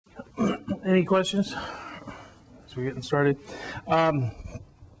Any questions as we're getting started?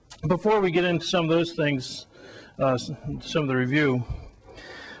 Before we get into some of those things, some of the review,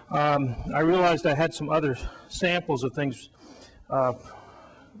 I realized I had some other samples of things.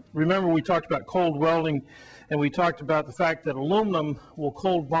 Remember, we talked about cold welding, and we talked about the fact that aluminum will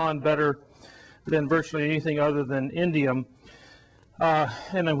cold bond better than virtually anything other than indium.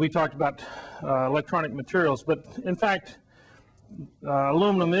 And then we talked about electronic materials. But in fact,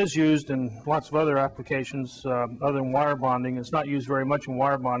 aluminum is used in lots of other applications other than wire bonding. It's not used very much in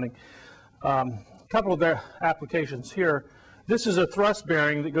wire bonding. A couple of their applications here. This is a thrust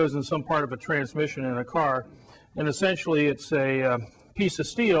bearing that goes in some part of a transmission in a car. And essentially, it's a piece of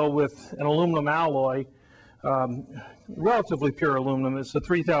steel with an aluminum alloy, relatively pure aluminum. It's a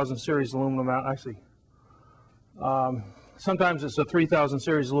 3000 series aluminum, actually. Sometimes it's a 3000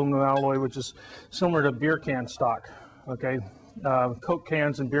 series aluminum alloy, which is similar to beer can stock, okay? Coke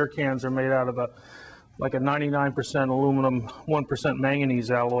cans and beer cans are made out of like a 99% aluminum, 1%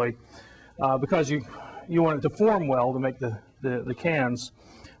 manganese alloy, because you want it to form well to make the cans.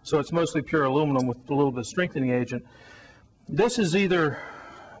 So it's mostly pure aluminum with a little bit of strengthening agent. This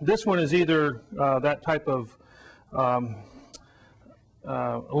one is either that type of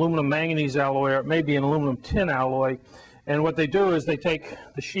aluminum manganese alloy, or it may be an aluminum tin alloy. And what they do is they take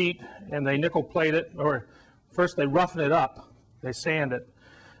the sheet and they nickel plate it, or first they roughen it up, they sand it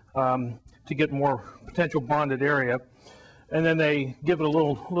to get more potential bonded area, and then they give it a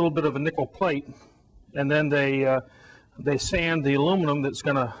little bit of a nickel plate, and then they sand the aluminum that's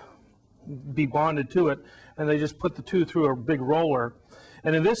going to be bonded to it, and they just put the two through a big roller.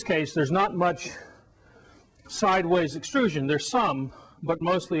 And in this case, there's not much sideways extrusion. There's some, but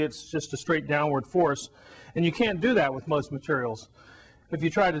mostly it's just a straight downward force. And you can't do that with most materials. If you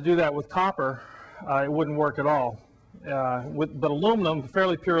try to do that with copper, it wouldn't work at all. But aluminum,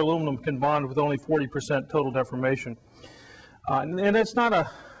 fairly pure aluminum, can bond with only 40% total deformation. And it's not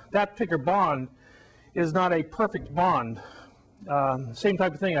that particular bond is not a perfect bond. Same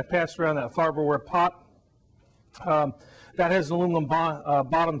type of thing, I passed around that Farberware pot. That has an aluminum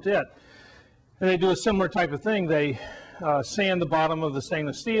bottom to it. And they do a similar type of thing. They sand the bottom of the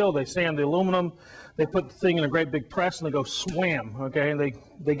stainless steel, they sand the aluminum, they put the thing in a great big press and they go swam, okay? And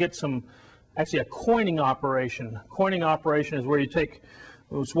they get actually a coining operation. Coining operation is where you take,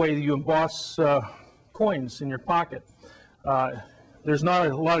 this way you emboss coins in your pocket. There's not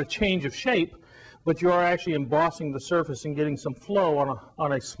a lot of change of shape, but you are actually embossing the surface and getting some flow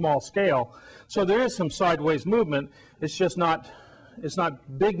on a small scale. So there is some sideways movement. It's just not, it's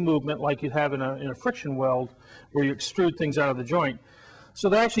not big movement like you'd have in a friction weld where you extrude things out of the joint. So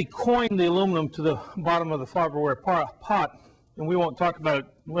they actually coined the aluminum to the bottom of the Farberware pot, and we won't talk about it,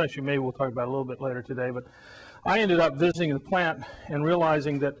 well, actually maybe we'll talk about it a little bit later today, but I ended up visiting the plant and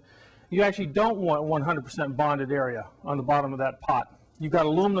realizing that you actually don't want 100% bonded area on the bottom of that pot. You've got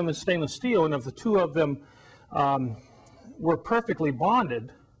aluminum and stainless steel, and if the two of them were perfectly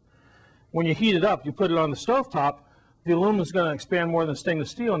bonded, when you heat it up, you put it on the stovetop, the aluminum is going to expand more than stainless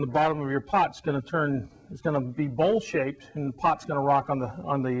steel, and the bottom of your pot's going to turn, it's going to be bowl-shaped, and the pot's going to rock on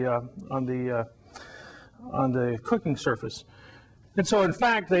the cooking surface. And so, in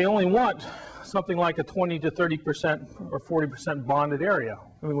fact, they only want something like a 20 to 30% or 40% bonded area.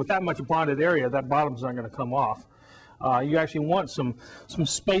 I mean, with that much bonded area, that bottom's not going to come off. You actually want some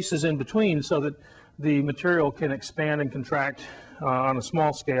spaces in between so that the material can expand and contract on a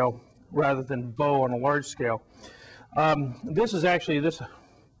small scale rather than bow on a large scale. This is actually, you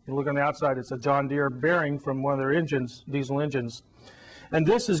look on the outside, it's a John Deere bearing from one of their engines, diesel engines. And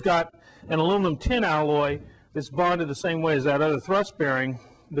this has got an aluminum tin alloy that's bonded the same way as that other thrust bearing,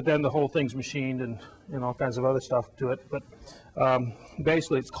 but then the whole thing's machined and all kinds of other stuff to it. But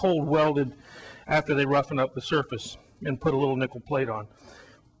basically it's cold welded after they roughen up the surface and put a little nickel plate on.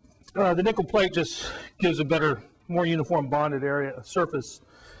 The nickel plate just gives a better, more uniform bonded area surface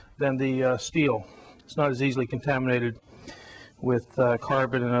than the steel. It's not as easily contaminated with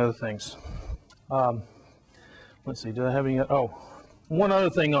carbon and other things. Let's see, do I have any? Oh, one other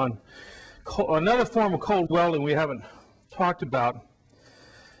thing on another form of cold welding we haven't talked about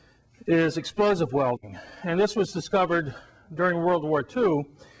is explosive welding. And this was discovered during World War II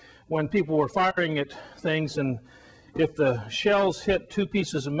when people were firing at things, and if the shells hit two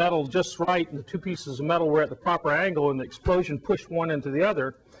pieces of metal just right, and the two pieces of metal were at the proper angle and the explosion pushed one into the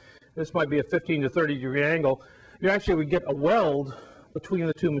other, this might be a 15 to 30 degree angle, you actually would get a weld between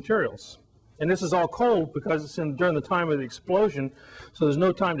the two materials. And this is all cold because it's during the time of the explosion, so there's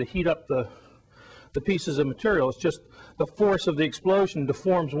no time to heat up the pieces of material. It's just the force of the explosion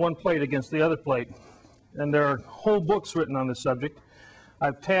deforms one plate against the other plate. And there are whole books written on this subject.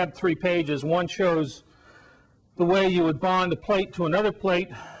 I've tabbed 3 pages. One shows the way you would bond a plate to another plate.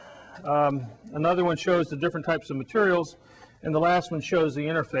 Another one shows the different types of materials, and the last one shows the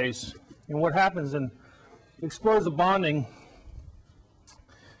interface. And what happens in explosive bonding,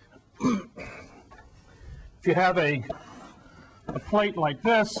 if you have a plate like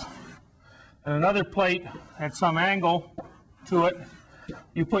this and another plate at some angle to it,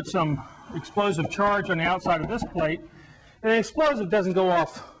 you put some explosive charge on the outside of this plate, and the explosive doesn't go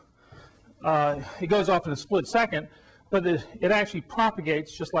off, it goes off in a split second, but it actually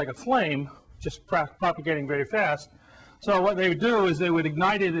propagates just like a flame, just propagating very fast. So what they would do is they would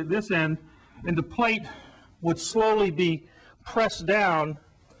ignite it at this end, and the plate would slowly be pressed down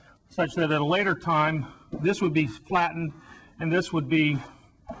such that at a later time this would be flattened and this would be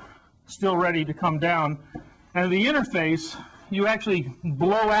still ready to come down. And at the interface, you actually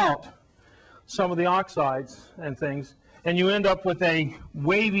blow out some of the oxides and things, and you end up with a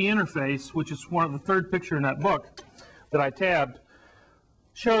wavy interface, which is one of the third picture in that book that I tabbed,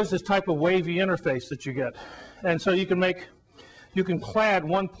 shows this type of wavy interface that you get. And so you can clad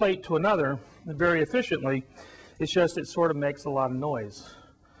one plate to another very efficiently. It's just it sort of makes a lot of noise.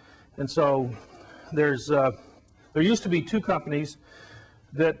 And so there used to be 2 companies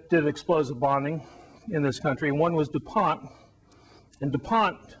that did explosive bonding in this country. One was DuPont, and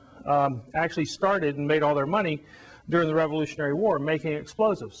DuPont actually started and made all their money during the Revolutionary War making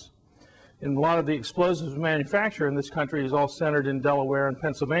explosives. And a lot of the explosives manufacture in this country is all centered in Delaware and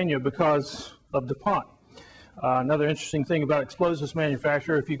Pennsylvania because of DuPont. Another interesting thing about explosives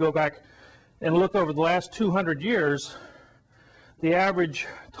manufacture, if you go back and look over the last 200 years, the average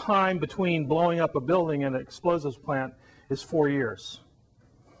time between blowing up a building and an explosives plant is 4 years.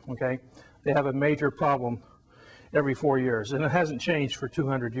 Okay? They have a major problem every 4 years, and it hasn't changed for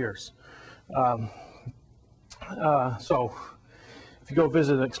 200 years. So if you go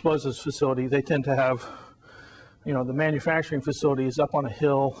visit an explosives facility, they tend to have, you know, the manufacturing facility is up on a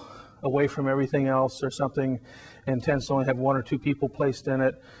hill away from everything else or something, and tends to only have 1 or 2 people placed in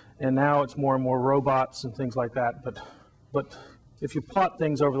it. And now it's more and more robots and things like that. But if you plot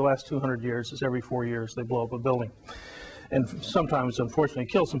things over the last 200 years, it's every 4 years they blow up a building. And sometimes, unfortunately,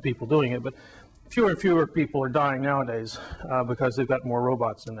 kill some people doing it, but fewer and fewer people are dying nowadays because they've got more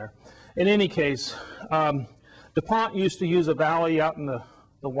robots in there. In any case, DuPont used to use a valley out in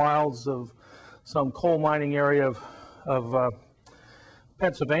the wilds of some coal mining area of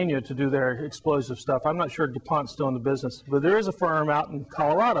Pennsylvania to do their explosive stuff. I'm not sure DuPont's still in the business, but there is a firm out in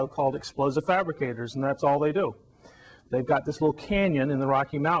Colorado called Explosive Fabricators, and that's all they do. They've got this little canyon in the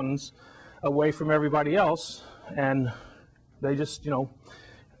Rocky Mountains away from everybody else, and they just, you know,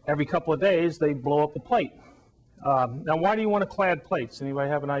 every couple of days they blow up a plate. Now, why do you want to clad plates? Anybody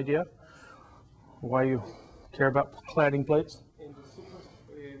have an idea? Why you care about cladding plates? And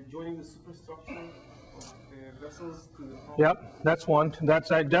joining the superstructure of the vessels to the hull. Yep, that's one. That's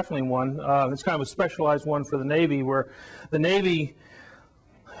definitely one. It's kind of a specialized one for the Navy, where the Navy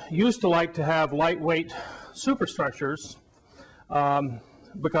used to like to have lightweight superstructures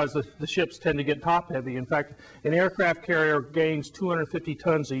because the ships tend to get top heavy. In fact, an aircraft carrier gains 250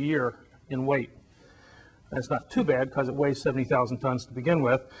 tons a year in weight. That's not too bad because it weighs 70,000 tons to begin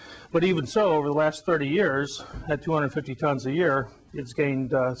with. But even so, over the last 30 years, at 250 tons a year, it's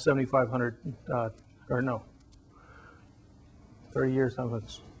gained 7,500, or no, 30 years,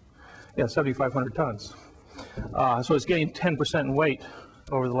 yeah, 7,500 tons. So it's gained 10% in weight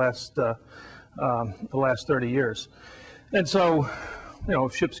over the last 30 years. And so, you know,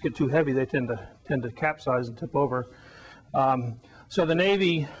 if ships get too heavy, they tend to capsize and tip over. So the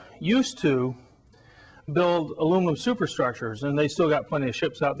Navy used to build aluminum superstructures, and they still got plenty of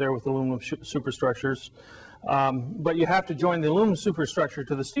ships out there with aluminum superstructures. But you have to join the aluminum superstructure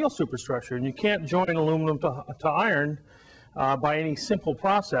to the steel superstructure, and you can't join aluminum to iron by any simple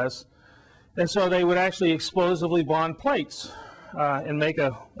process. And so they would actually explosively bond plates and make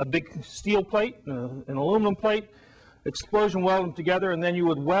a big steel plate, an aluminum plate, explosion weld them together, and then you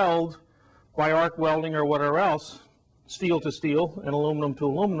would weld by arc welding or whatever else, steel to steel and aluminum to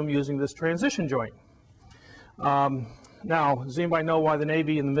aluminum using this transition joint. Now, does anybody know why the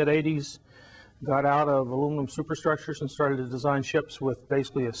Navy in the mid-'80s got out of aluminum superstructures and started to design ships with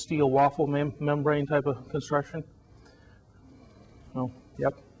basically a steel waffle membrane type of construction? No?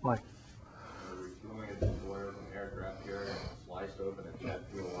 Yep. Why? Refueling a destroyer from aircraft carrier, sliced open a jet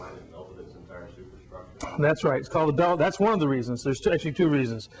fuel line and melted its entire superstructure. That's right. It's called the Bell. That's one of the reasons. There's actually 2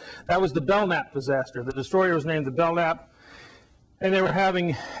 reasons. That was the Belknap disaster. The destroyer was named the Belknap, and they were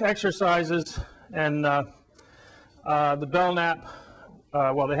having exercises, and the Belknap,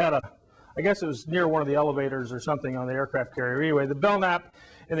 well, they had I guess it was near one of the elevators or something on the aircraft carrier. Anyway, the bell-nap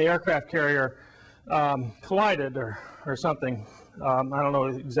and the aircraft carrier collided or something. I don't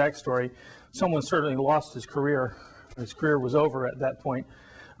know the exact story. Someone certainly lost his career. His career was over at that point.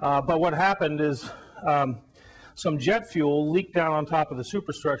 But what happened is some jet fuel leaked down on top of the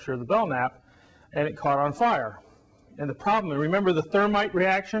superstructure of the bell-nap, and it caught on fire. And the problem, remember the thermite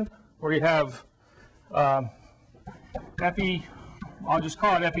reaction, where you have Fe, I'll just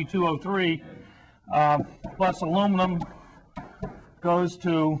call it Fe2O3, plus aluminum goes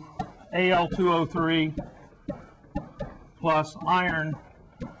to Al2O3 plus iron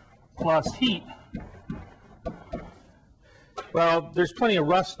plus heat. Well, there's plenty of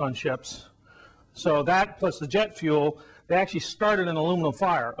rust on ships. So that plus the jet fuel, they actually started an aluminum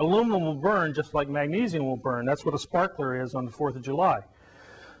fire. Aluminum will burn just like magnesium will burn. That's what a sparkler is on the 4th of July.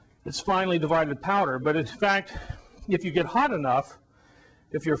 It's finely divided powder, but in fact, if you get hot enough,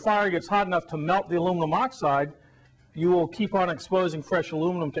 if your fire gets hot enough to melt the aluminum oxide, you will keep on exposing fresh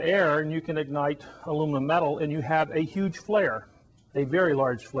aluminum to air, and you can ignite aluminum metal, and you have a huge flare, a very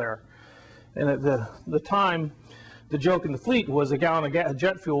large flare. And at the time, the joke in the fleet was a gallon of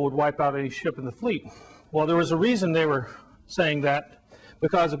jet fuel would wipe out any ship in the fleet. Well, there was a reason they were saying that,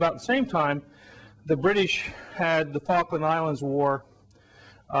 because about the same time, the British had the Falkland Islands War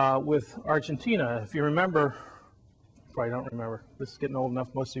with Argentina. If you remember, probably don't remember. This is getting old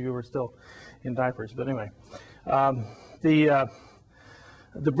enough. Most of you are still in diapers. But anyway, the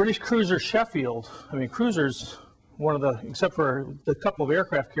British cruiser Sheffield. I mean, cruisers, one of the, except for the couple of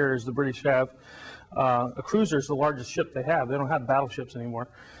aircraft carriers the British have, a cruiser is the largest ship they have. They don't have battleships anymore.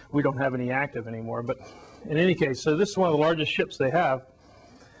 We don't have any active anymore. But in any case, so this is one of the largest ships they have.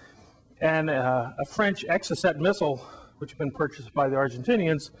 And a French Exocet missile, which had been purchased by the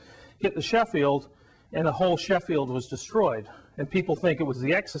Argentinians, hit the Sheffield, and the whole Sheffield was destroyed. And people think it was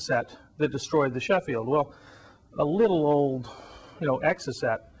the Exocet that destroyed the Sheffield. Well, a little old,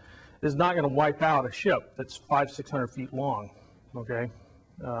 Exocet is not going to wipe out a ship that's 500-600 feet long. Okay,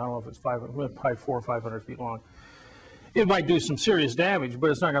 I don't know if it's probably 400 or 500 feet long. It might do some serious damage, but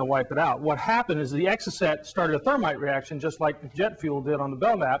it's not going to wipe it out. What happened is the Exocet started a thermite reaction, just like the jet fuel did on the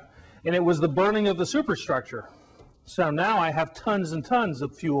bell-nap, and it was the burning of the superstructure. So now I have tons and tons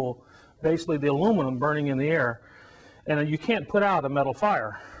of fuel, basically the aluminum burning in the air, and you can't put out a metal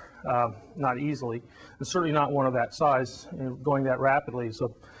fire, not easily, and certainly not one of that size going that rapidly.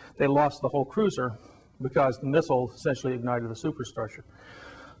 So they lost the whole cruiser because the missile essentially ignited the superstructure.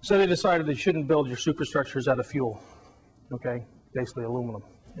 So they decided they shouldn't build your superstructures out of fuel, okay, basically aluminum.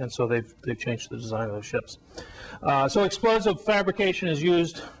 And so they've changed the design of those ships. So explosive fabrication is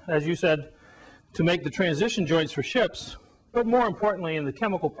used, as you said, to make the transition joints for ships, but more importantly in the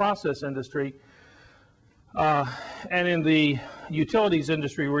chemical process industry and in the utilities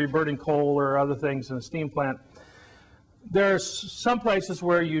industry where you're burning coal or other things in a steam plant. There's some places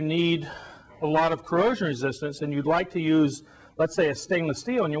where you need a lot of corrosion resistance and you'd like to use, let's say, a stainless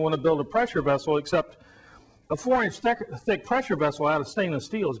steel, and you want to build a pressure vessel, except a 4-inch thick pressure vessel out of stainless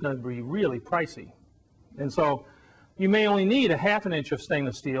steel is going to be really pricey. And so you may only need a 1/2 inch of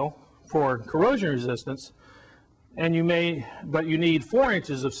stainless steel for corrosion resistance, and but you need 4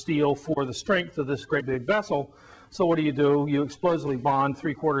 inches of steel for the strength of this great big vessel. So what do? You explosively bond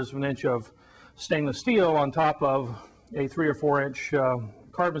 3/4 inch of stainless steel on top of a 3 or 4 inch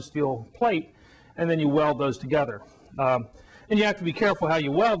carbon steel plate, and then you weld those together. And you have to be careful how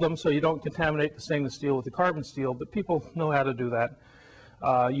you weld them so you don't contaminate the stainless steel with the carbon steel, but people know how to do that.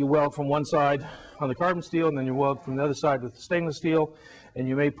 You weld from one side on the carbon steel, and then you weld from the other side with the stainless steel, and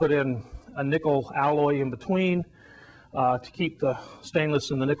you may put in a nickel alloy in between to keep the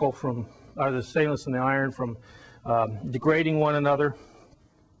stainless and the nickel from, or the stainless and the iron from degrading one another.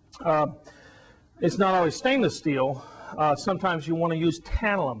 It's not always stainless steel. Sometimes you want to use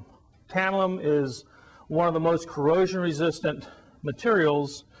tantalum. Tantalum is one of the most corrosion resistant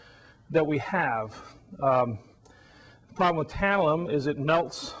materials that we have. The problem with tantalum is it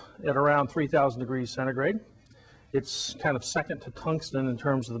melts at around 3,000 degrees centigrade. It's kind of second to tungsten in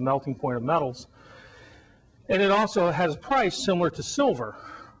terms of the melting point of metals. And it also has a price similar to silver.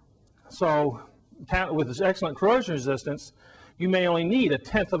 So with this excellent corrosion resistance, you may only need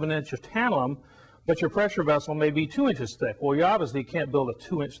 1/10 inch of tantalum, but your pressure vessel may be 2 inches thick. Well, you obviously can't build a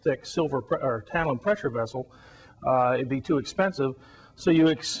 2-inch thick silver or tantalum pressure vessel. It'd be too expensive. So you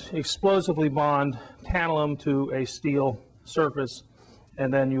explosively bond tantalum to a steel surface,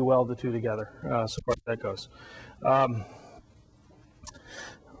 and then you weld the two together. So far as that goes.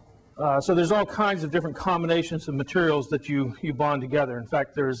 So there's all kinds of different combinations of materials that you bond together. In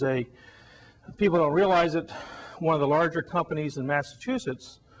fact, people don't realize it, one of the larger companies in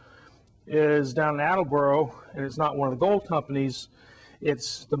Massachusetts is down in Attleboro, and it's not one of the gold companies.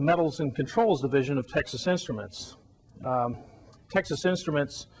 It's the Metals and Controls division of Texas Instruments. Texas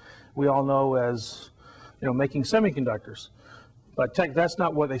Instruments, we all know as, making semiconductors. But that's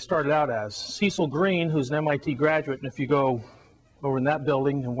not what they started out as. Cecil Green, who's an MIT graduate, and if you go over in that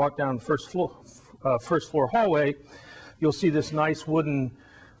building and walk down the first floor hallway, you'll see this nice wooden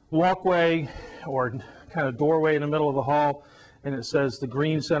walkway or kind of doorway in the middle of the hall, and it says the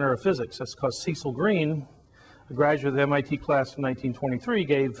Green Center of Physics. That's because Cecil Green, a graduate of the MIT class in 1923,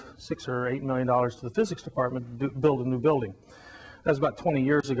 gave $6 or $8 million to the physics department to build a new building. That was about 20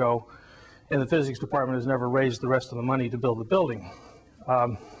 years ago, and the physics department has never raised the rest of the money to build the building.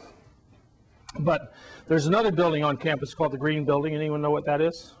 But there's another building on campus called the Green Building. Anyone know what that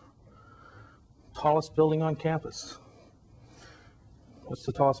is? Tallest building on campus. What's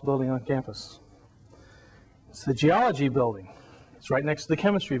the tallest building on campus? It's the Geology Building. It's right next to the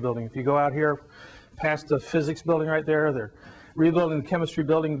Chemistry Building. If you go out here past the Physics Building right there, they're rebuilding the Chemistry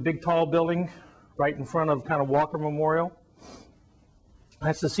Building, big tall building right in front of kind of Walker Memorial.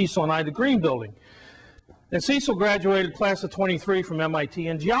 That's the Cecil and Ida Green Building. And Cecil graduated class of 23 from MIT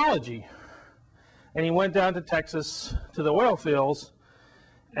in geology. And he went down to Texas to the oil fields,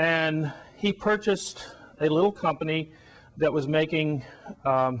 and he purchased a little company that was making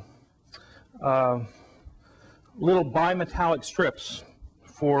little bimetallic strips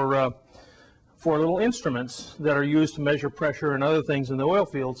for little instruments that are used to measure pressure and other things in the oil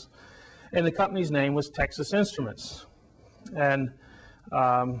fields. And the company's name was Texas Instruments. And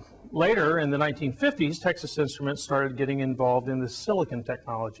later in the 1950s, Texas Instruments started getting involved in the silicon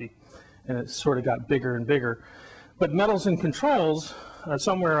technology, and it sort of got bigger and bigger. But Metals and Controls,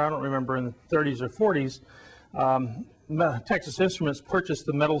 somewhere, I don't remember, in the 30s or 40s, Texas Instruments purchased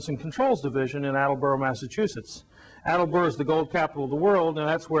the Metals and Controls division in Attleboro, Massachusetts. Attleboro is the gold capital of the world, and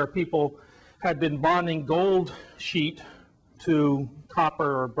that's where people had been bonding gold sheet to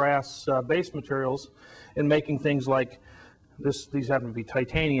copper or brass base materials and making things like this. These happen to be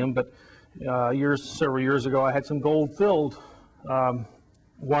titanium, but several years ago I had some gold-filled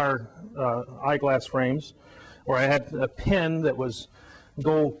wire eyeglass frames, or I had a pen that was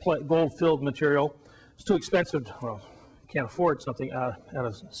gold-filled material. It's too expensive. Well, can't afford something out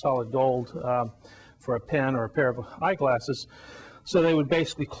of solid gold for a pen or a pair of eyeglasses. So they would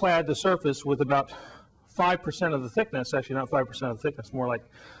basically clad the surface with about 5% of the thickness, actually not 5% of the thickness, more like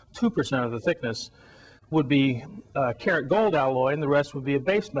 2% of the thickness would be karat gold alloy, and the rest would be a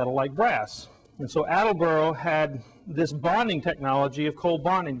base metal like brass. And so Attleboro had this bonding technology of cold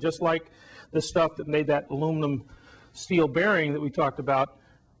bonding, just like the stuff that made that aluminum steel bearing that we talked about.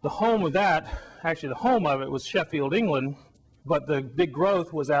 The home of that, actually the home of it was Sheffield, England, but the big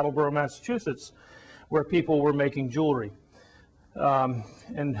growth was Attleboro, Massachusetts, where people were making jewelry.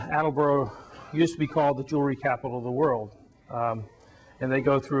 And Attleboro used to be called the jewelry capital of the world. And they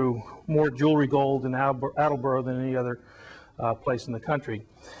go through more jewelry gold in Attleboro than any other place in the country.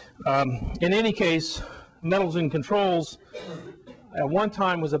 In any case, Metals and Controls at one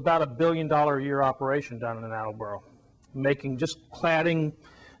time was about $1 billion a year operation down in Attleboro, making, just cladding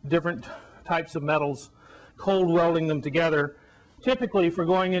different types of metals, cold welding them together. Typically for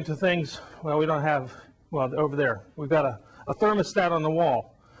going into things, well, we don't have, well, over there, we've got a thermostat on the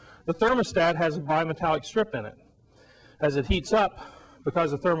wall. The thermostat has a bimetallic strip in it. As it heats up,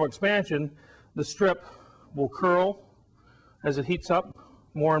 because of thermal expansion, the strip will curl as it heats up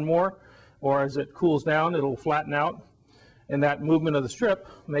more and more, or as it cools down, it'll flatten out. And that movement of the strip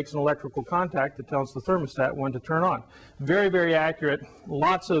makes an electrical contact that tells the thermostat when to turn on. Very, very accurate.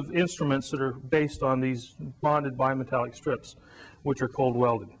 Lots of instruments that are based on these bonded bimetallic strips, which are cold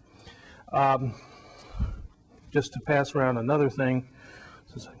welded. Just to pass around another thing,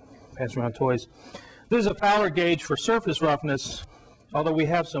 since I pass around toys. This is a Fowler gauge for surface roughness, although we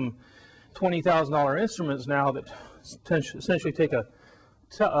have some $20,000 instruments now that essentially take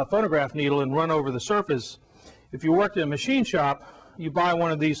a phonograph needle and run over the surface. If you worked in a machine shop, you buy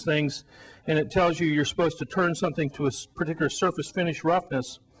one of these things and it tells you you're supposed to turn something to a particular surface finish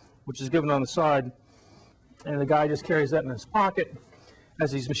roughness, which is given on the side, and the guy just carries that in his pocket.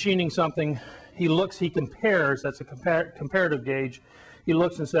 As he's machining something, he looks, he compares, that's a comparative gauge. He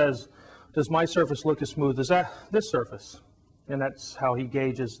looks and says, does my surface look as smooth as this surface? And that's how he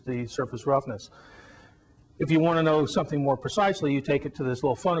gauges the surface roughness. If you want to know something more precisely, you take it to this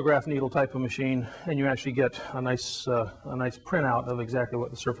little phonograph needle type of machine, and you actually get a nice printout of exactly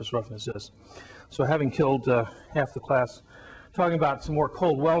what the surface roughness is. So having killed half the class talking about some more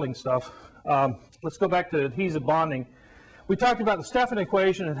cold welding stuff, let's go back to adhesive bonding. We talked about the Stefan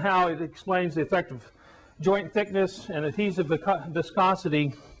equation and how it explains the effect of joint thickness and adhesive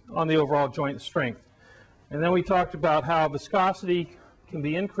viscosity on the overall joint strength. And then we talked about how viscosity can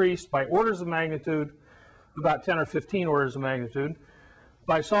be increased by orders of magnitude, about 10 or 15 orders of magnitude,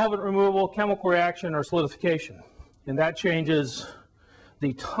 by solvent removal, chemical reaction, or solidification. And that changes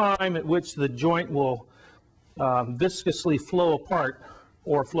the time at which the joint will viscously flow apart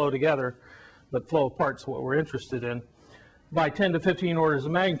or flow together, but flow apart is what we're interested in, by 10 to 15 orders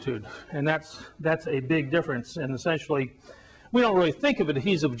of magnitude. And that's a big difference. And essentially, we don't really think of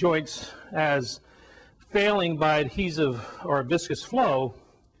adhesive joints as failing by adhesive or viscous flow,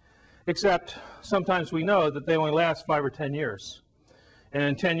 except sometimes we know that they only last 5 or 10 years. And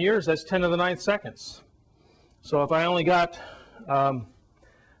in 10 years, that's 10 to the 9th seconds. So if I only got a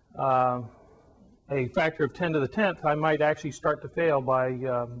factor of 10 to the 10th, I might actually start to fail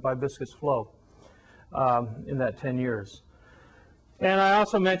by viscous flow in that 10 years. And I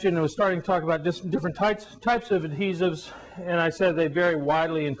also mentioned, I was starting to talk about just different types of adhesives, and I said they vary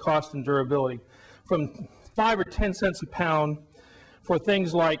widely in cost and durability. From 5 or 10 cents a pound for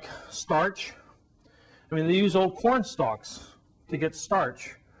things like starch. I mean, they use old corn stalks to get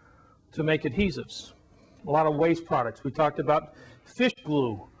starch to make adhesives. A lot of waste products. We talked about fish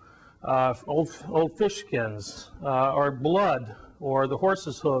glue, old fish skins, or blood, or the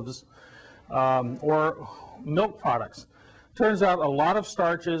horse's hooves, or milk products. Turns out a lot of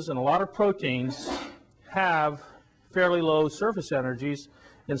starches and a lot of proteins have fairly low surface energies,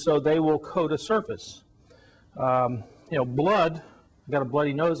 and so they will coat a surface. Blood, I got a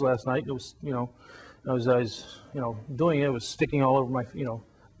bloody nose last night. It was, as I was, doing it, it was sticking all over my,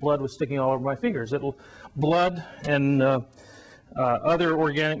 blood was sticking all over my fingers. Blood and other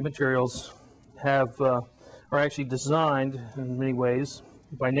organic materials are actually designed in many ways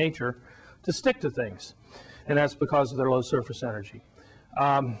by nature to stick to things, and that's because of their low surface energy.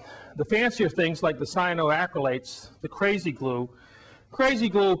 The fancier things like the cyanoacrylates, the crazy glue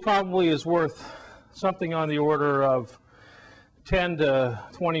probably is worth something on the order of $10 to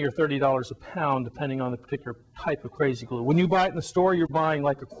 $20 or $30 a pound, depending on the particular type of crazy glue. When you buy it in the store, you're buying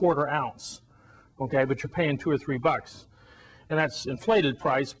like a 1/4 ounce, okay, but you're paying $2 or $3, and that's inflated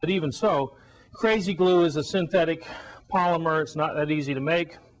price. But even so, crazy glue is a synthetic polymer. It's not that easy to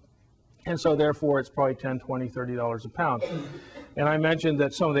make, and so therefore it's probably $10, $20, $30 a pound. And I mentioned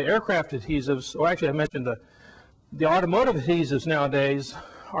that some of the aircraft adhesives, or actually I mentioned the automotive adhesives nowadays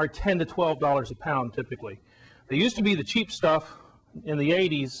are $10 to $12 a pound typically. They used to be the cheap stuff in the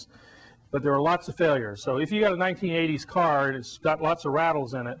 80s, but there were lots of failures. So if you got a 1980s car and it's got lots of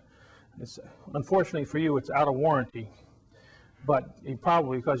rattles in it, unfortunately for you, it's out of warranty. But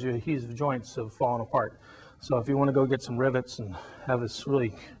probably because your adhesive joints have fallen apart. So if you want to go get some rivets and have this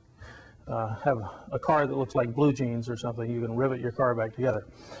really have a car that looks like blue jeans or something, you can rivet your car back together.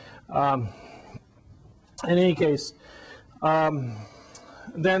 In any case,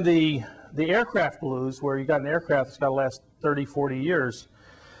 then the aircraft glues, where you got an aircraft that's got to last 30, 40 years,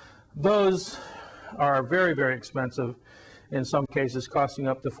 those are very, very expensive, in some cases costing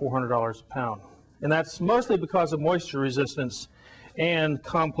up to $400 a pound. And that's mostly because of moisture resistance and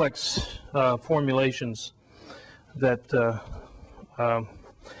complex formulations that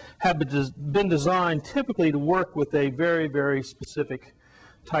have been designed typically to work with a very, very specific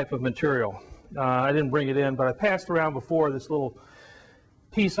type of material. I didn't bring it in, but I passed around before this little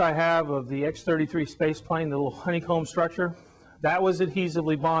piece I have of the X-33 space plane, the little honeycomb structure. That was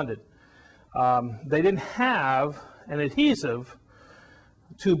adhesively bonded. They didn't have an adhesive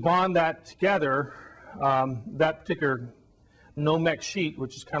to bond that together, that particular Nomex sheet,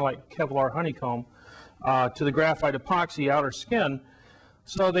 which is kind of like Kevlar honeycomb, to the graphite epoxy outer skin.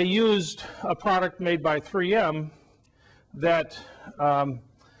 So they used a product made by 3M that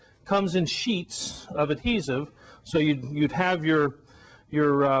comes in sheets of adhesive. So you'd have your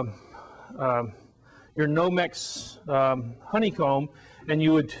Nomex honeycomb, and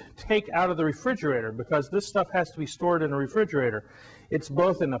you would take out of the refrigerator, because this stuff has to be stored in a refrigerator. It's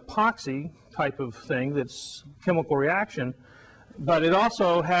both an epoxy type of thing that's chemical reaction, but it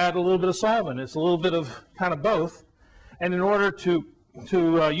also had a little bit of solvent. It's a little bit of kind of both. And in order to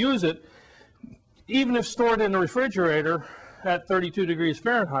use it, even if stored in the refrigerator at 32 degrees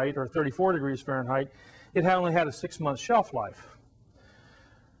Fahrenheit or 34 degrees Fahrenheit, it only had a 6-month shelf life.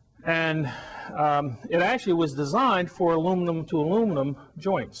 And it actually was designed for aluminum to aluminum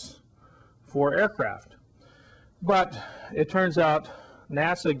joints for aircraft. But it turns out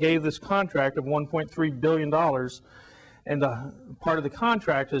NASA gave this contract of $1.3 billion, and part of the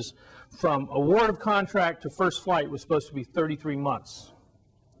contract is from award of contract to first flight was supposed to be 33 months.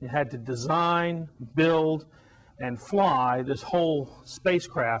 You had to design, build, and fly this whole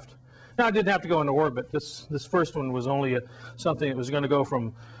spacecraft. Now, it didn't have to go into orbit. This first one was only something that was going to go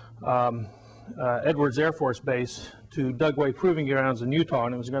from Edwards Air Force Base to Dugway Proving Grounds in Utah,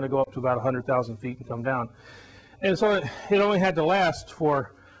 and it was going to go up to about 100,000 feet and come down. And so it only had to last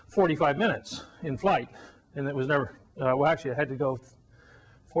for 45 minutes in flight, and it was never, well, actually, it had to go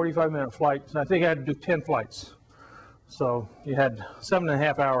 45-minute flights, and I think I had to do 10 flights. So you had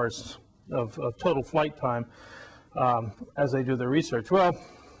 7.5 hours of total flight time as they do their research. Well,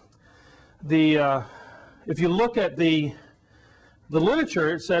 if you look at the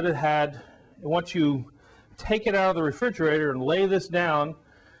literature, it said it had, once you take it out of the refrigerator and lay this down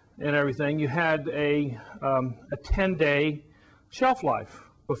and everything, you had a 10-day shelf life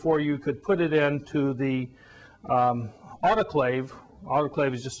before you could put it into the autoclave.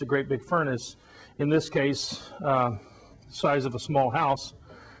 Autoclave is just a great big furnace. In this case, size of a small house,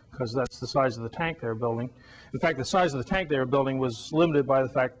 because that's the size of the tank they were building. In fact, the size of the tank they were building was limited by the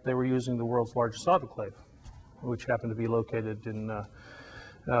fact that they were using the world's largest autoclave, which happened to be located in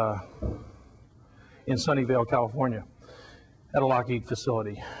Sunnyvale, California, at a Lockheed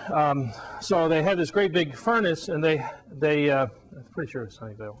facility. So they had this great big furnace, and I'm pretty sure it's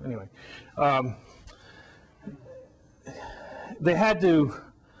Sunnyvale. Anyway, they had to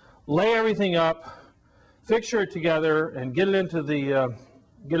lay everything up, fixture it together, and get it into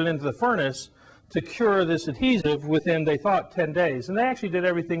the furnace to cure this adhesive within, they thought, 10 days. And they actually did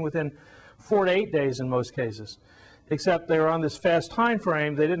everything within 4 to 8 days in most cases, except they were on this fast time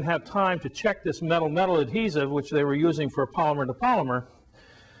frame. They didn't have time to check this metal-metal adhesive, which they were using for polymer to polymer.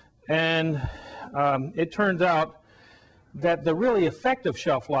 And it turns out that the really effective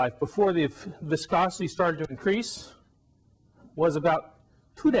shelf life before the viscosity started to increase was about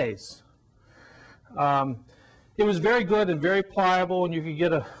 2 days. It was very good and very pliable, and you could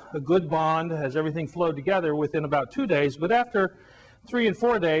get a good bond as everything flowed together within about 2 days. But after 3 and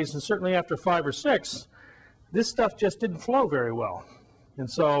 4 days, and certainly after 5 or 6, this stuff just didn't flow very well. And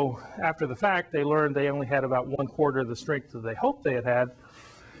so after the fact, they learned they only had about 1/4 of the strength that they hoped they had.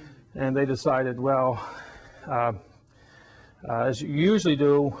 And they decided, well, as you usually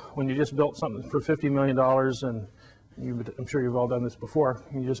do when you just built something for $50 million, and I'm sure you've all done this before.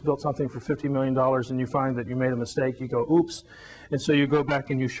 You just built something for $50 million and you find that you made a mistake. You go, oops. And so you go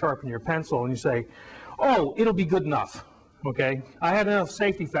back and you sharpen your pencil and you say, oh, it'll be good enough. Okay? I had enough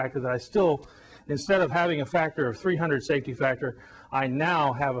safety factor that I still, instead of having a factor of 300 safety factor, I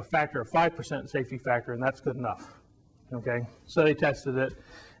now have a factor of 5% safety factor, and that's good enough. Okay? So they tested it,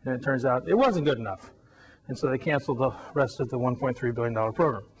 and it turns out it wasn't good enough. And so they canceled the rest of the $1.3 billion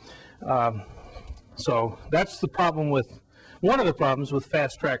program. So that's the problem with, one of the problems with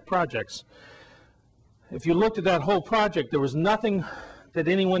fast-track projects. If you looked at that whole project, there was nothing that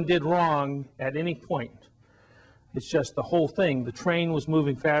anyone did wrong at any point. It's just the whole thing. The train was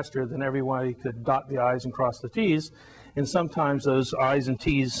moving faster than everybody could dot the I's and cross the T's, and sometimes those I's and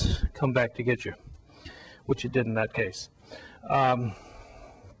T's come back to get you, which it did in that case.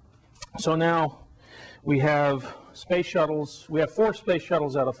 So now we have space shuttles. We have 4 space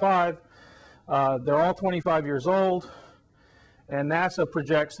shuttles out of 5. They're all 25 years old, and NASA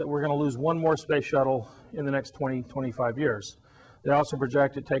projects that we're going to lose 1 more space shuttle in the next 25 years. They also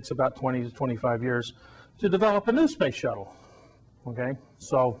project it takes about 20 to 25 years to develop a new space shuttle. Okay,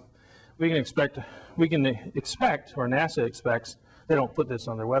 so we can expect, or NASA expects, they don't put this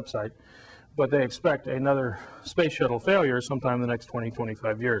on their website, but they expect another space shuttle failure sometime in the next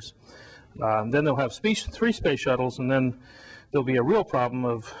 25 years. Then they'll have 3 space shuttles, and then there'll be a real problem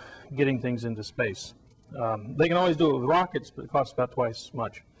of getting things into space. They can always do it with rockets, but it costs about twice as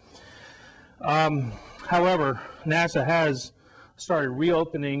much. However, NASA has started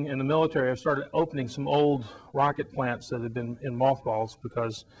reopening, and the military have started opening some old rocket plants that have been in mothballs,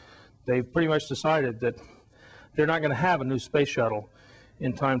 because they've pretty much decided that they're not going to have a new space shuttle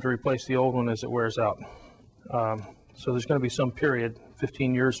in time to replace the old one as it wears out. So there's going to be some period,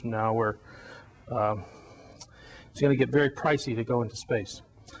 15 years from now, where it's going to get very pricey to go into space.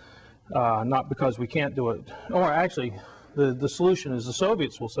 Not because we can't do it. Or actually, the solution is the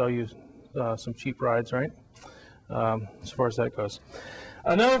Soviets will sell you some cheap rides, right? As far as that goes.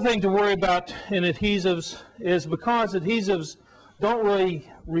 Another thing to worry about in adhesives is because adhesives don't really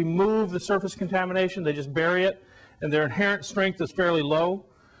remove the surface contamination, they just bury it, and their inherent strength is fairly low.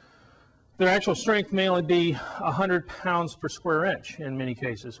 Their actual strength may only be 100 pounds per square inch in many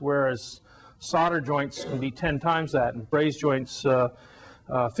cases, whereas solder joints can be 10 times that, and braze joints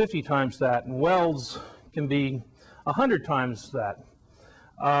 50 times that, and welds can be 100 times that.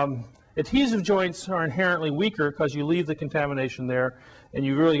 Adhesive joints are inherently weaker because you leave the contamination there, and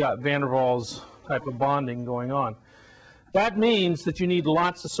you really got Van der Waals type of bonding going on. That means that you need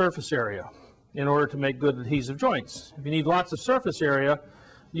lots of surface area in order to make good adhesive joints. If you need lots of surface area,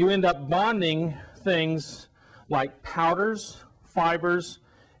 you end up bonding things like powders, fibers,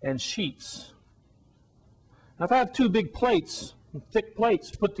 and sheets. Now, if I have two big plates, thick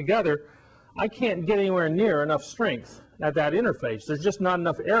plates put together, I can't get anywhere near enough strength at that interface. There's just not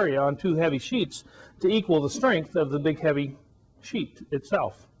enough area on two heavy sheets to equal the strength of the big heavy sheet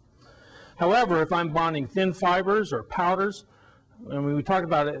itself. However, if I'm bonding thin fibers or powders, and we talk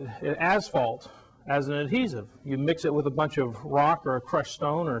about it, asphalt as an adhesive. You mix it with a bunch of rock or a crushed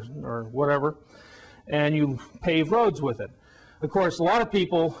stone or whatever, and you pave roads with it. Of course, a lot of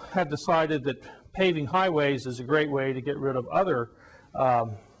people have decided that paving highways is a great way to get rid of other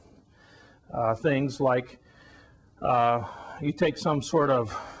things like you take some sort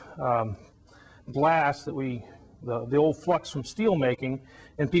of glass that the old flux from steel making,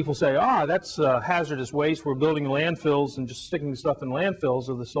 and people say, that's hazardous waste. We're building landfills and just sticking stuff in landfills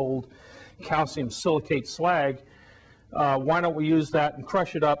of this old calcium silicate slag. Why don't we use that and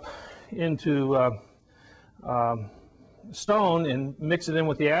crush it up into stone and mix it in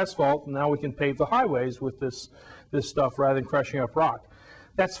with the asphalt, and now we can pave the highways with this stuff rather than crushing up rock.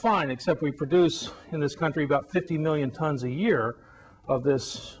 That's fine, except we produce in this country about 50 million tons a year of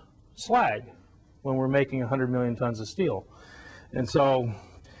this slag when we're making 100 million tons of steel. And so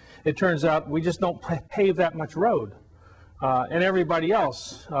it turns out we just don't pave that much road. And everybody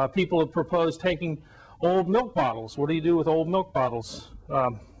else, people have proposed taking old milk bottles. What do you do with old milk bottles?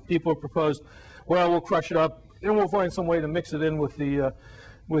 People have proposed, well, we'll crush it up and we'll find some way to mix it in with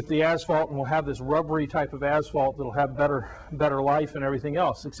the asphalt, and we'll have this rubbery type of asphalt that'll have better life and everything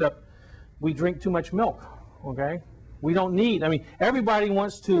else, except we drink too much milk, okay? We don't need, everybody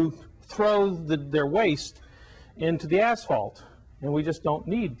wants to throw their waste into the asphalt, and we just don't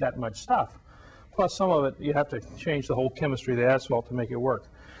need that much stuff. Plus, some of it, you have to change the whole chemistry of the asphalt to make it work.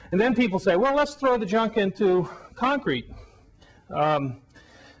 And then people say, well, let's throw the junk into concrete.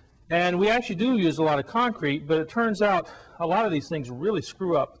 And we actually do use a lot of concrete, but it turns out a lot of these things really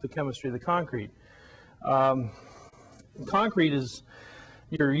screw up the chemistry of the concrete. Concrete is,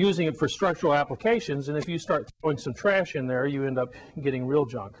 you're using it for structural applications, and if you start throwing some trash in there, you end up getting real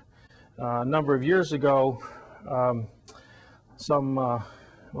junk. A number of years ago, well,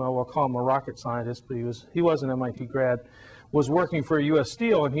 we'll call him a rocket scientist, but he was an MIT grad, was working for US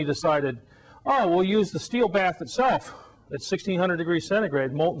Steel, and he decided, we'll use the steel bath itself at 1600 degrees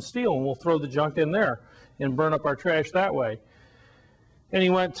centigrade, molten steel, and we'll throw the junk in there and burn up our trash that way. And he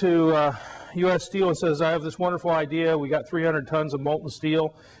went to US Steel and says, I have this wonderful idea. We got 300 tons of molten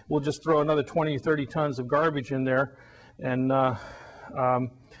steel. We'll just throw another 20 or 30 tons of garbage in there, and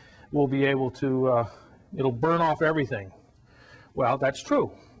we'll be able to, it'll burn off everything. Well, that's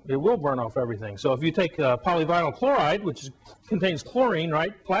true. It will burn off everything. So if you take polyvinyl chloride, which contains chlorine,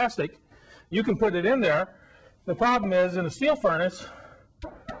 right, plastic, you can put it in there. The problem is, in a steel furnace,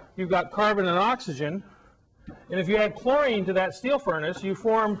 you've got carbon and oxygen, and if you add chlorine to that steel furnace, you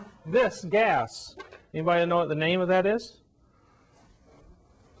form this gas. Anybody know what the name of that is?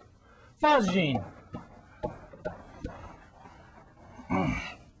 Phosgene.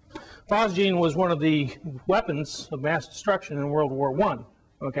 Phosgene was one of the weapons of mass destruction in World War I,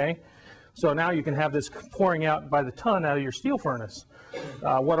 okay? So now you can have this pouring out by the ton out of your steel furnace.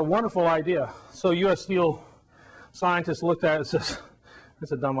 What a wonderful idea. So US Steel scientists looked at it and says,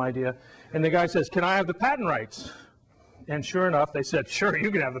 that's a dumb idea. And the guy says, can I have the patent rights? And sure enough, they said, sure,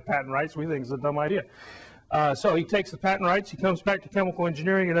 you can have the patent rights. We think it's a dumb idea. So he takes the patent rights. He comes back to chemical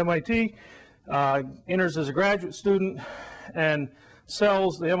engineering at MIT, enters as a graduate student, and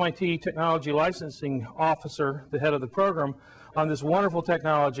sells the MIT technology licensing officer, the head of the program, on this wonderful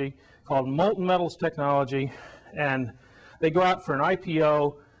technology called molten metals technology. And they go out for an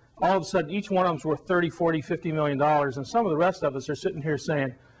IPO. All of a sudden, each one of them's worth $30, $40, $50 million, and some of the rest of us are sitting here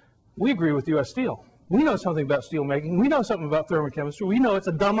saying, we agree with US Steel. We know something about steel making. We know something about thermochemistry. We know it's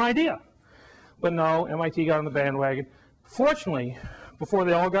a dumb idea. But no, MIT got on the bandwagon. Fortunately, before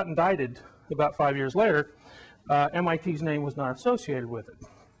they all got indicted about 5 years later, MIT's name was not associated with it.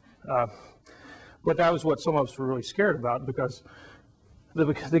 But that was what some of us were really scared about, because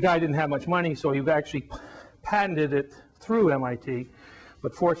the guy didn't have much money, so he actually patented it through MIT.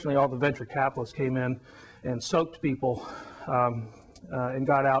 But fortunately, all the venture capitalists came in and soaked people and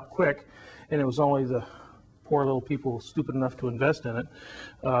got out quick. And it was only the poor little people stupid enough to invest in it.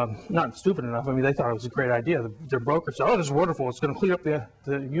 Not stupid enough. They thought it was a great idea. Their brokers said, this is wonderful. It's going to clean up the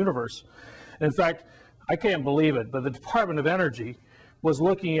universe. And in fact, I can't believe it, but the Department of Energy was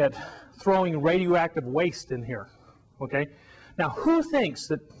looking at throwing radioactive waste in here. Okay? Now, who thinks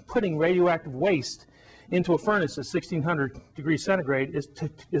that putting radioactive waste into a furnace at 1600 degrees centigrade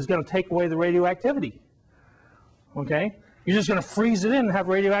is going to take away the radioactivity. Okay? You're just going to freeze it in and have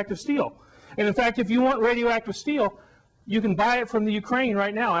radioactive steel. And in fact, if you want radioactive steel, you can buy it from the Ukraine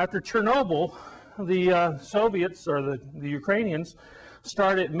right now. After Chernobyl, the Soviets or the Ukrainians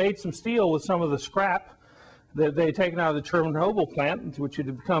made some steel with some of the scrap that they had taken out of the Chernobyl plant, which had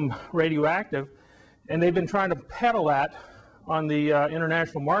become radioactive, and they've been trying to peddle that on the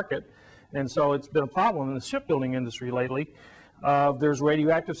international market, and so it's been a problem in the shipbuilding industry lately. There's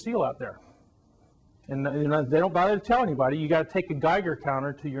radioactive steel out there, and they don't bother to tell anybody. You got to take a Geiger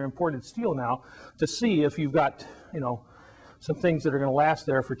counter to your imported steel now to see if you've got, some things that are going to last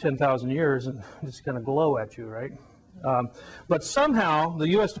there for 10,000 years and it's going to glow at you, right? But somehow the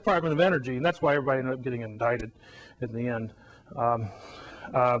U.S. Department of Energy, and that's why everybody ended up getting indicted in the end,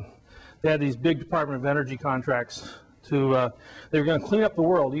 they had these big Department of Energy contracts they were going to clean up the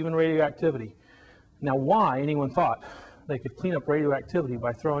world, even radioactivity. Now, why anyone thought they could clean up radioactivity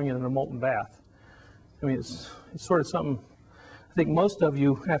by throwing it in a molten bath? I mean, it's sort of something I think most of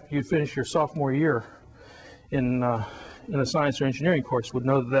you, after you finish your sophomore year in a science or engineering course, would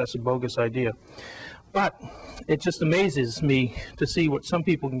know that that's a bogus idea. But it just amazes me to see what some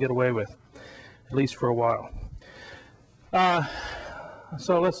people can get away with, at least for a while.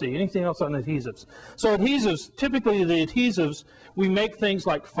 So let's see, anything else on adhesives? So adhesives, typically the adhesives, we make things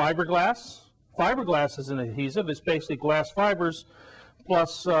like fiberglass. Fiberglass is an adhesive. It's basically glass fibers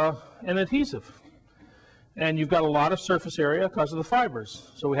plus an adhesive. And you've got a lot of surface area because of the fibers.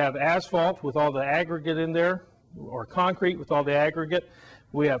 So we have asphalt with all the aggregate in there, or concrete with all the aggregate.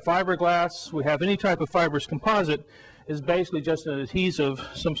 We have fiberglass. We have any type of fibrous composite is basically just an adhesive,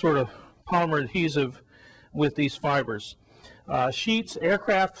 some sort of polymer adhesive with these fibers. Sheets,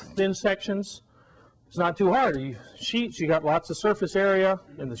 aircraft, thin sections, it's not too hard. Sheets, you got lots of surface area,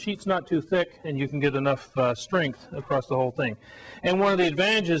 and the sheet's not too thick, and you can get enough strength across the whole thing. And one of the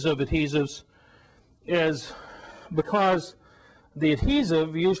advantages of adhesives is because the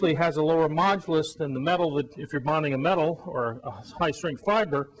adhesive usually has a lower modulus than the metal, that if you're bonding a metal or a high-strength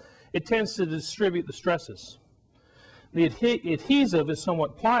fiber, it tends to distribute the stresses. The adhesive is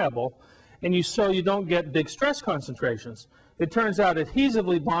somewhat pliable, and so you don't get big stress concentrations. It turns out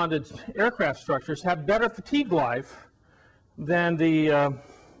adhesively bonded aircraft structures have better fatigue life than the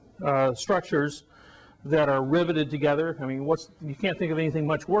structures that are riveted together. I mean, you can't think of anything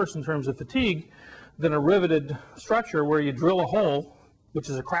much worse in terms of fatigue than a riveted structure where you drill a hole, which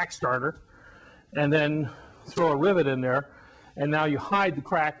is a crack starter, and then throw a rivet in there, and now you hide the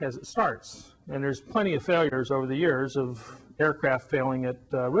crack as it starts. And there's plenty of failures over the years of aircraft failing at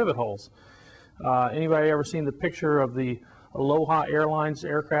rivet holes. Anybody ever seen the picture of the Aloha Airlines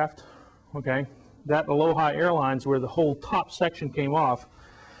aircraft? Okay, that Aloha Airlines, where the whole top section came off,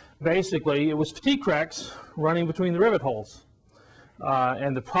 basically it was fatigue cracks running between the rivet holes.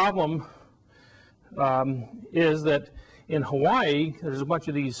 And the problem is that in Hawaii, there's a bunch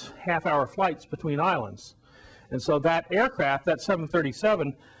of these half-hour flights between islands. And so that aircraft, that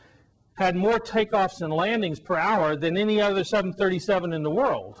 737, had more takeoffs and landings per hour than any other 737 in the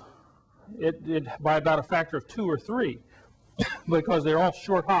world. It by about a factor of 2 or 3, because they're all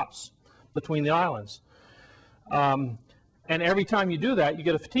short hops between the islands. And every time you do that, you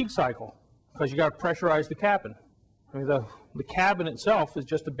get a fatigue cycle, because you got to pressurize the cabin. I mean, the cabin itself is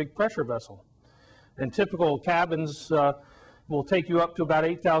just a big pressure vessel. And typical cabins will take you up to about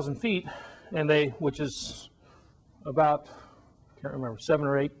 8,000 feet, which is about, I can't remember, 7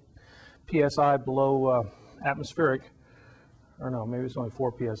 or 8 psi below atmospheric. Or no, maybe it's only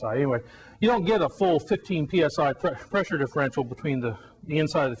 4 psi. Anyway, you don't get a full 15 psi pressure differential between the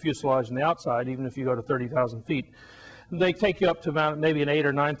inside of the fuselage and the outside, even if you go to 30,000 feet. They take you up to about maybe an 8,000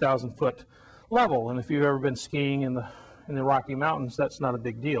 or 9,000 foot level. And if you've ever been skiing in the Rocky Mountains, that's not a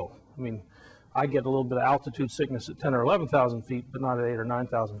big deal. I mean, I get a little bit of altitude sickness at 10,000 or 11,000 feet, but not at 8,000 or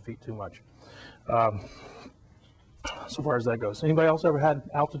 9,000 feet too much. So far as that goes. Anybody else ever had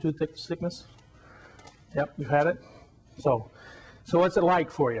altitude sickness? Yep, you've had it? So what's it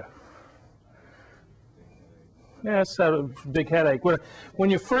like for you? Yeah, it's a big headache. When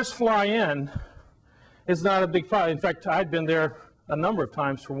you first fly in, it's not a big problem. In fact, I'd been there a number of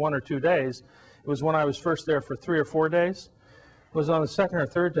times for 1 or 2 days. It was when I was first there for 3 or 4 days. It was on the second or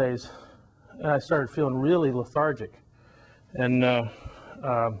third days, and I started feeling really lethargic. And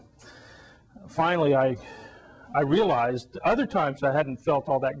finally, I realized other times I hadn't felt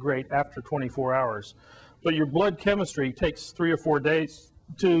all that great after 24 hours. But your blood chemistry takes 3 or 4 days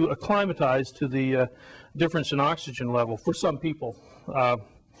to acclimatize to the difference in oxygen level for some people.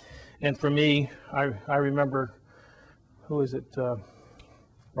 And for me, I remember, who is it?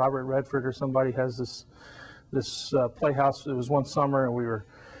 Robert Redford or somebody has this playhouse. It was one summer, and we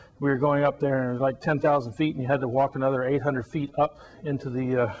were going up there, and it was like 10,000 feet, and you had to walk another 800 feet up into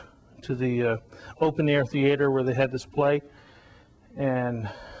the to the open air theater where they had this play. And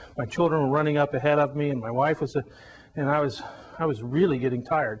my children were running up ahead of me, and my wife was, and I was really getting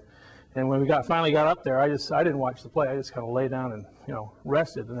tired. And when we finally got up there, I didn't watch the play. I just kind of lay down and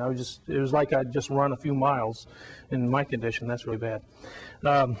rested. And it was like I'd just run a few miles. In my condition, that's really bad.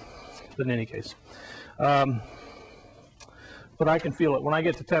 But in any case, but I can feel it when I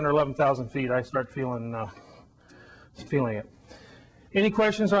get to 10 or 11,000 feet. I start feeling it. Any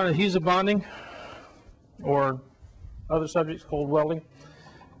questions on adhesive bonding or other subjects, cold welding?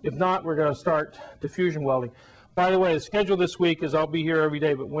 If not, we're going to start diffusion welding. By the way, the schedule this week is I'll be here every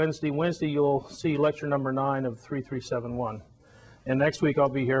day, but Wednesday you'll see lecture number 9 of 3371. And next week I'll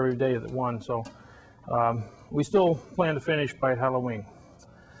be here every day at 1, so we still plan to finish by Halloween.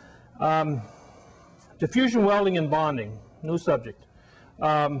 Diffusion welding and bonding, new subject.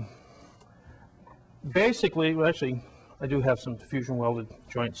 Basically, well, actually, I do have some diffusion welded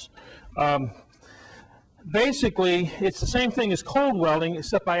joints. Basically, it's the same thing as cold welding,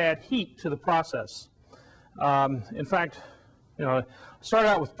 except I add heat to the process. In fact, start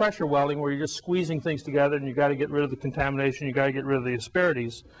out with pressure welding, where you're just squeezing things together, and you got to get rid of the contamination, you got to get rid of the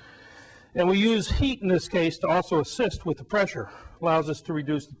asperities. And we use heat in this case to also assist with the pressure. Allows us to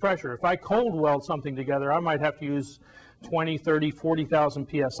reduce the pressure. If I cold weld something together, I might have to use 20, 30, 40,000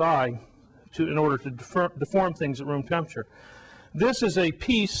 psi in order to deform things at room temperature. This is a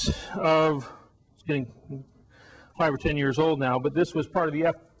piece of, it's getting 5 or 10 years old now, but this was part of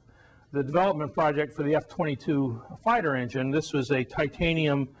the development project for the F-22 fighter engine. This was a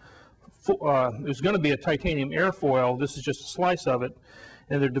titanium, it was going to be a titanium airfoil. This is just a slice of it,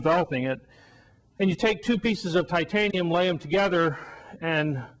 and they're developing it. And you take 2 pieces of titanium, lay them together,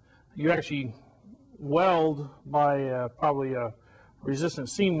 and you actually weld by probably a resistant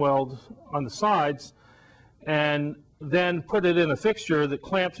seam weld on the sides, and then put it in a fixture that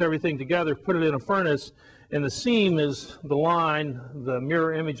clamps everything together, put it in a furnace, and the seam is the line, the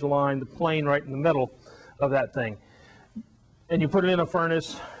mirror image line, the plane right in the middle of that thing. And you put it in a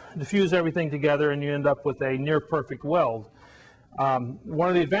furnace, diffuse everything together, and you end up with a near perfect weld. One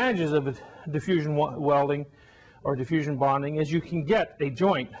of the advantages of diffusion welding or diffusion bonding is you can get a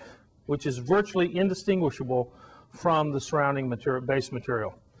joint which is virtually indistinguishable from the surrounding base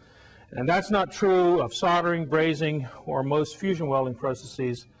material. And that's not true of soldering, brazing, or most fusion welding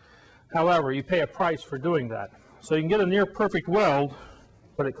processes. However, you pay a price for doing that. So you can get a near perfect weld,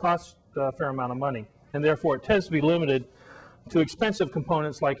 but it costs a fair amount of money. And therefore, it tends to be limited to expensive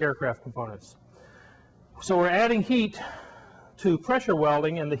components like aircraft components. So we're adding heat to pressure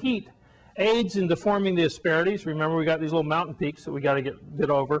welding, and the heat aids in deforming the asperities. Remember, we got these little mountain peaks that we got to get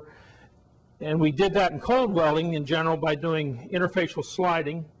over. And we did that in cold welding in general by doing interfacial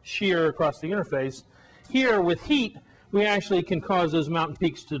sliding, shear across the interface. Here, with heat, we actually can cause those mountain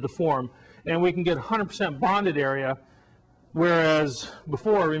peaks to deform, and we can get 100% bonded area, whereas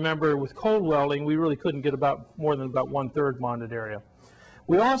before, remember, with cold welding, we really couldn't get more than about 1/3 bonded area.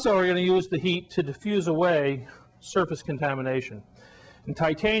 We also are going to use the heat to diffuse away surface contamination. And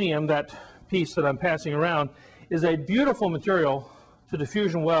titanium, that piece that I'm passing around, is a beautiful material to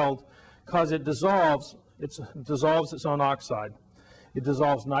diffusion weld because it dissolves its own oxide. It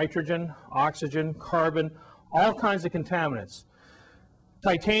dissolves nitrogen, oxygen, carbon, all kinds of contaminants.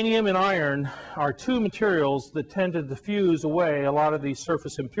 Titanium and iron are 2 materials that tend to diffuse away a lot of these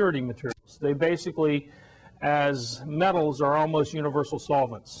surface impurity materials. They basically, as metals, are almost universal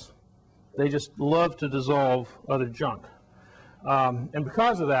solvents. They just love to dissolve other junk. And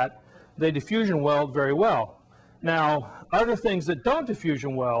because of that, they diffusion weld very well. Now, other things that don't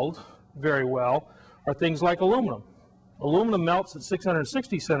diffusion weld very well are things like aluminum. Aluminum melts at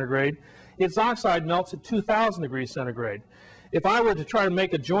 660 centigrade. Its oxide melts at 2,000 degrees centigrade. If I were to try to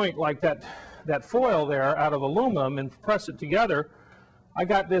make a joint like that foil there out of aluminum and press it together, I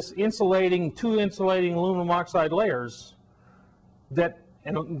got this two insulating aluminum oxide layers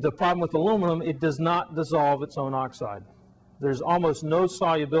and the problem with aluminum, it does not dissolve its own oxide. There's almost no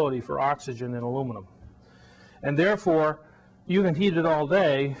solubility for oxygen in aluminum. And therefore, you can heat it all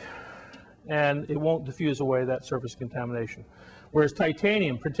day and it won't diffuse away that surface contamination. Whereas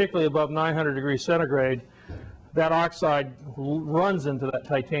titanium, particularly above 900 degrees centigrade, that oxide runs into that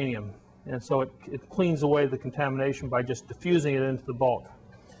titanium. And so it cleans away the contamination by just diffusing it into the bulk.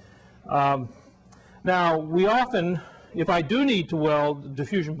 Now, we often, if I do need to weld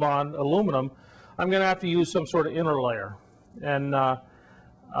diffusion bond aluminum, I'm going to have to use some sort of inner layer. And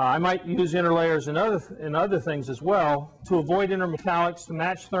I might use interlayers in other things as well to avoid intermetallics, to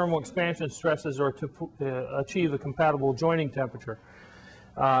match thermal expansion stresses, or to achieve a compatible joining temperature.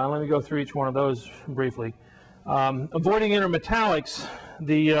 Let me go through each one of those briefly. Avoiding intermetallics,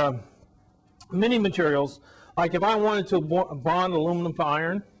 the mini materials, like if I wanted to bond aluminum to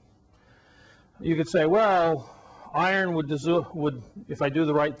iron, you could say, well, iron would, if I do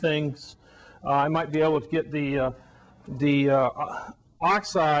the right things, I might be able to get the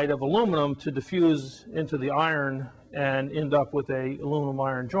oxide of aluminum to diffuse into the iron and end up with a aluminum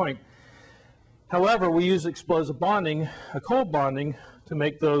iron joint. However, we use explosive bonding, a cold bonding, to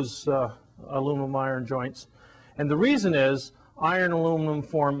make those aluminum iron joints. And the reason is iron and aluminum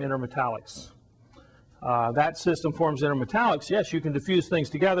form intermetallics. That system forms intermetallics. Yes, you can diffuse things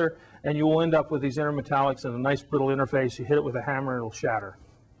together and you will end up with these intermetallics in a nice brittle interface. You hit it with a hammer and it'll shatter.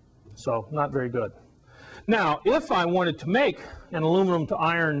 So not very good. Now, if I wanted to make an aluminum to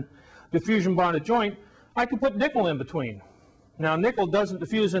iron diffusion bonded joint, I could put nickel in between. Now, nickel doesn't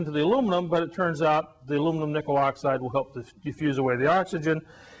diffuse into the aluminum, but it turns out the aluminum nickel oxide will help diffuse away the oxygen,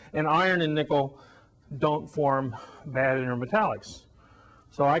 and iron and nickel don't form bad intermetallics.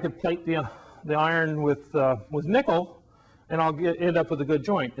 So I could plate the iron with nickel, and I'll end up with a good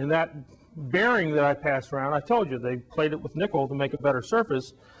joint. And that bearing that I passed around, I told you, they plate it with nickel to make a better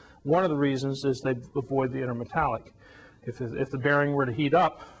surface. One of the reasons is they avoid the intermetallic. If the bearing were to heat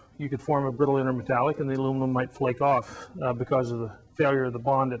up, you could form a brittle intermetallic and the aluminum might flake off because of the failure of the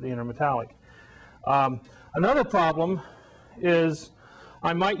bond at the intermetallic. Another problem is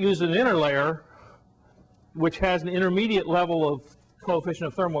I might use an interlayer which has an intermediate level of coefficient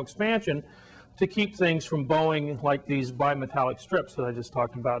of thermal expansion to keep things from bowing like these bimetallic strips that I just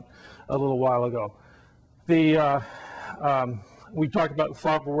talked about a little while ago. We talked about the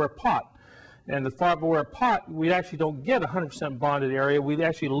fiberware pot. And the fiberware pot, we actually don't get 100% bonded area. We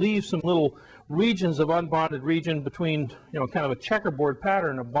actually leave some little regions of unbonded region between, kind of a checkerboard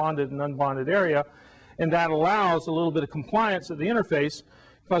pattern of bonded and unbonded area. And that allows a little bit of compliance at the interface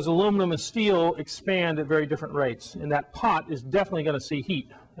because aluminum and steel expand at very different rates. And that pot is definitely going to see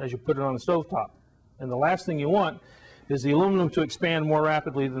heat as you put it on the stovetop. And the last thing you want is the aluminum to expand more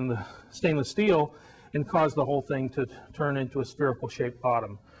rapidly than the stainless steel and cause the whole thing to turn into a spherical shaped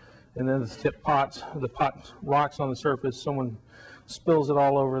bottom. And then the pot rocks on the surface, someone spills it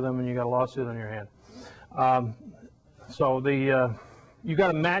all over them and you got a lawsuit on your hand. You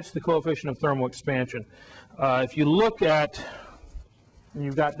got to match the coefficient of thermal expansion. If you look at, and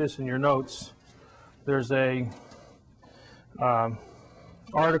you've got this in your notes, there's a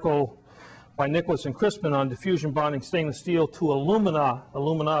article by Nicholas and Crispin on diffusion bonding stainless steel to alumina.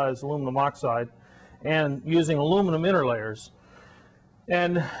 Alumina is aluminum oxide, and using aluminum interlayers.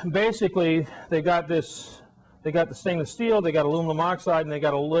 And basically, they got the stainless steel, they got aluminum oxide, and they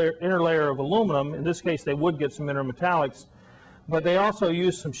got an inner layer of aluminum. In this case, they would get some intermetallics, but they also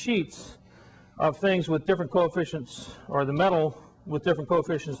used some sheets of things with different coefficients, or the metal with different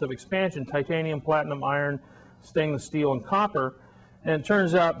coefficients of expansion: titanium, platinum, iron, stainless steel, and copper. And it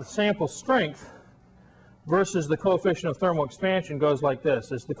turns out the sample strength versus the coefficient of thermal expansion goes like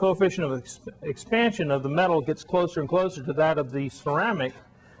this. As the coefficient of expansion of the metal gets closer and closer to that of the ceramic,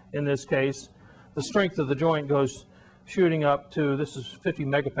 in this case, the strength of the joint goes shooting up to, this is 50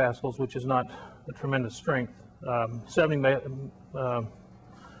 megapascals, which is not a tremendous strength. 70 I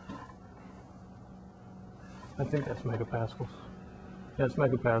think that's megapascals. Yeah, it's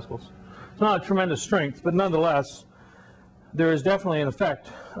megapascals. It's not a tremendous strength, but nonetheless, there is definitely an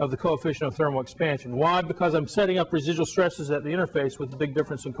effect of the coefficient of thermal expansion. Why? Because I'm setting up residual stresses at the interface with the big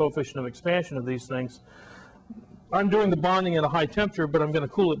difference in coefficient of expansion of these things. I'm doing the bonding at a high temperature, but I'm going to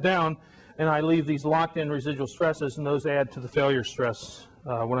cool it down, and I leave these locked-in residual stresses, and those add to the failure stress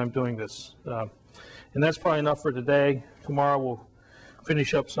when I'm doing this. And that's probably enough for today. Tomorrow we'll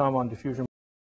finish up some on diffusion.